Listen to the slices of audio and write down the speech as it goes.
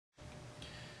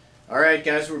Alright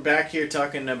guys, we're back here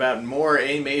talking about more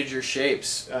A major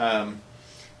shapes.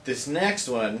 This next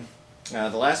one, the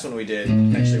last one we did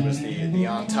actually was the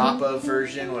on top of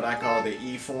version, what I call the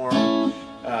E form.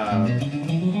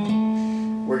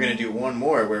 We're going to do one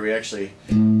more where we actually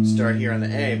start here on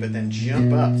the A, but then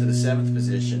jump up to the 7th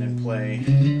position and play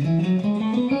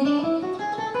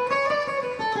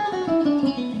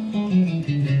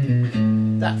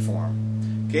that form.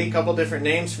 Okay, a couple different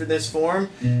names for this form.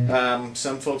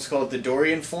 Some folks call it the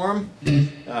Dorian form,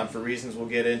 for reasons we'll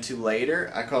get into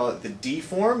later. I call it the D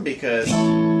form because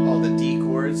all the D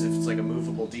chords, if it's like a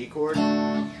movable D chord,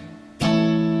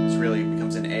 it really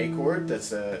becomes an A chord.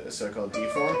 That's a so-called D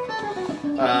form.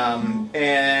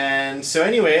 And so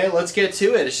anyway, let's get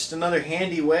to it. It's just another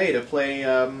handy way to play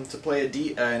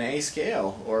an A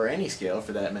scale, or any scale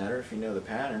for that matter, if you know the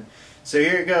pattern. So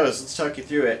here it goes. Let's talk you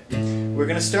through it. We're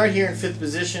going to start here in 5th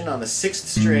position on the 6th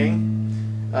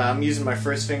string. I'm using my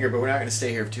first finger, but we're not going to stay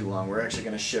here for too long. We're actually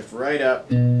going to shift right up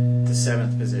to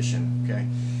 7th position. Okay.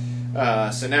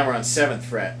 So now we're on 7th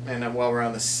fret, and while we're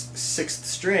on the 6th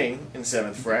string in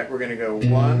 7th fret, we're going to go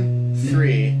 1,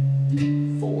 3,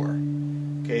 4.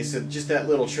 Okay, so just that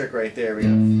little trick right there. We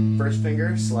got first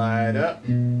finger, slide up,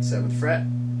 7th fret.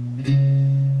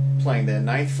 Playing the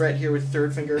 9th fret here with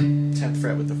 3rd finger, 10th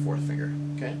fret with the 4th finger.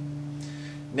 Okay.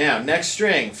 Now, next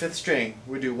string, 5th string,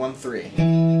 we do 1, 3.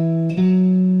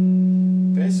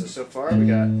 Okay, so far we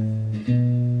got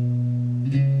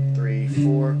 3,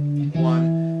 4,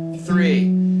 1, 3.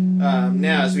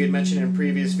 Now, as we had mentioned in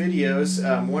previous videos,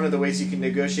 one of the ways you can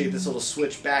negotiate this little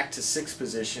switch back to 6th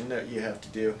position that you have to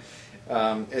do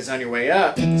is on your way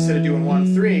up, instead of doing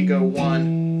 1, 3, go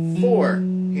 1, 4.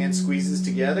 Hand squeezes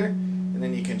together, and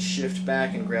then you can shift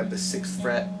back and grab the 6th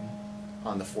fret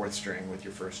on the 4th string with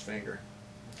your first finger.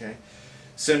 Okay.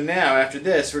 So now, after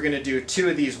this, we're going to do 2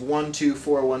 of these 1, 2,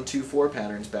 4, 1, 2, 4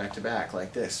 patterns back to back,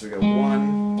 like this. So we go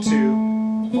 1,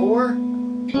 2, 4,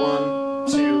 1,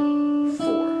 2,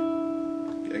 4.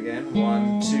 Again,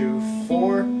 1, 2,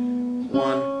 4,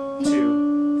 1,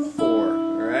 2, 4.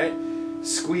 Alright?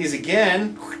 Squeeze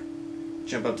again,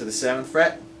 jump up to the 7th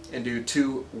fret, and do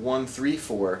 2, 1, 3,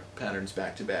 4 patterns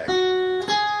back to back.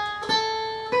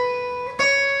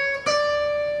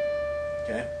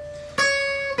 Okay?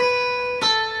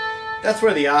 That's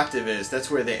where the octave is. That's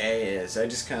where the A is. I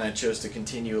just kind of chose to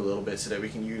continue a little bit so that we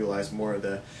can utilize more of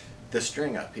the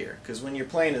string up here. Because when you're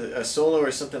playing a solo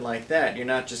or something like that, you're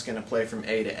not just going to play from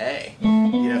A to A.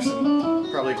 You have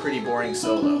some probably pretty boring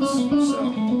solos. So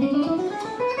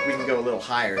we can go a little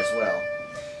higher as well.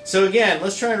 So again,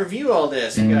 let's try and review all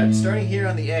this. We got starting here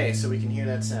on the A, so we can hear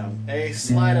that sound. A,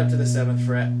 slide up to the 7th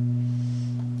fret.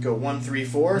 Go 1, 3,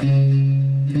 4.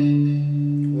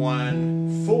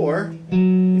 1, 4, if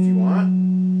you want.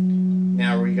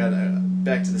 Now we got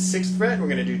back to the 6th fret. We're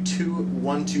going to do 2,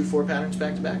 1, 2, 4 patterns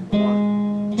back to back.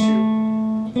 1,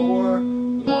 2, 4.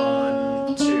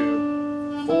 1,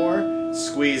 2, 4.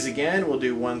 Squeeze again. We'll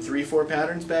do 1, 3, 4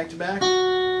 patterns back to back.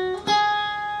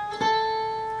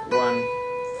 1,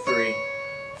 3,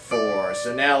 4.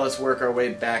 So now let's work our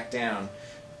way back down.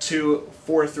 2,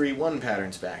 4, 3, 1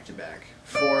 patterns back to back.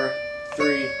 4,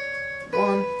 3,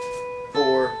 1.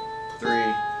 4,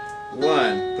 3,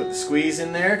 1. Put the squeeze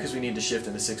in there because we need to shift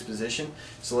into 6th position.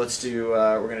 So let's do,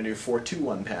 we're going to do 4, 2,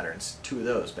 1 patterns. 2 of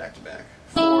those back to back.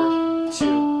 4,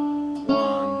 2,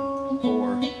 1,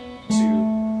 4,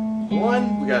 2,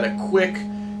 1. We got a quick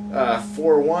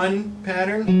 4, 1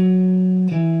 pattern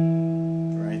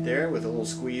right there with a little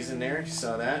squeeze in there. You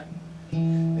saw that.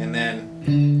 And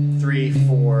then 3,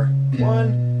 4, 1,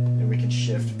 and we can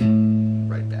shift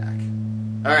right back.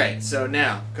 Alright, so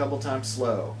now, a couple times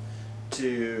slow.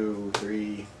 2,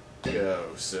 3,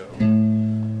 go. So 1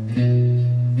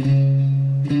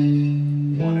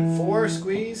 and 4,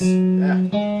 squeeze. 1,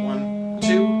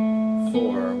 2,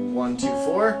 4. 1, 2,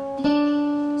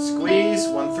 4. Squeeze.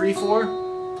 1, 3, 4.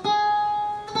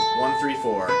 1, 3,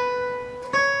 4.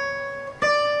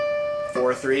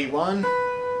 4, 3, 1.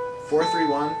 4, 3,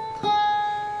 1.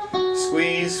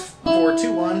 Squeeze. 4,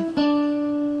 2, 1.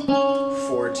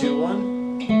 4, 2, 1.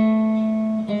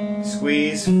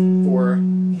 Squeeze, 4,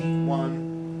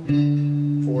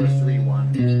 1, 4, 3,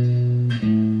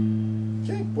 1.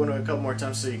 Okay, we'll do it a couple more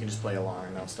times so you can just play along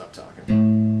and I'll stop talking.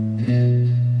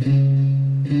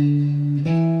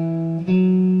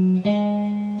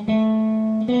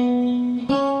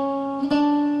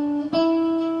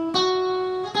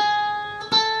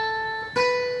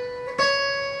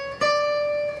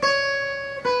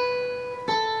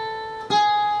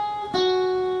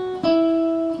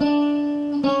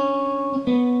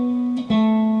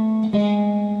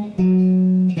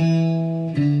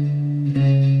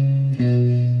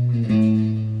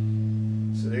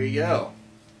 go.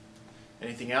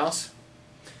 Anything else?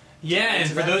 Yeah, and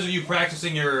for those of you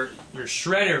practicing your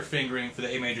shredder fingering for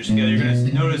the A major scale, you're going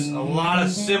to notice a lot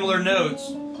of similar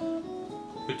notes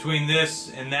between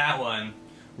this and that one.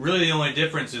 Really, the only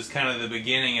difference is kind of the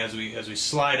beginning as we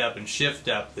slide up and shift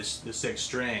up the 6th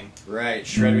string. Right.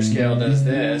 Shredder scale does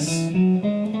this.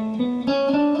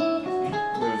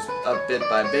 Moves up bit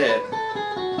by bit.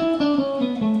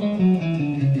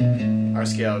 Our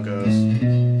scale goes like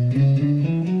that.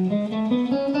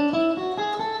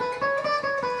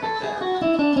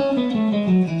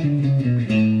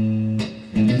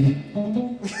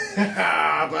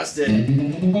 Busted.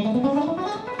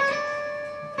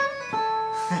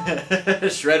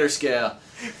 Shredder scale.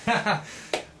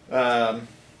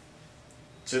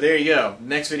 So there you go.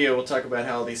 Next video we'll talk about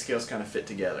how all these scales kind of fit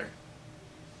together.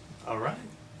 All right.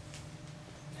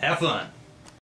 Have fun.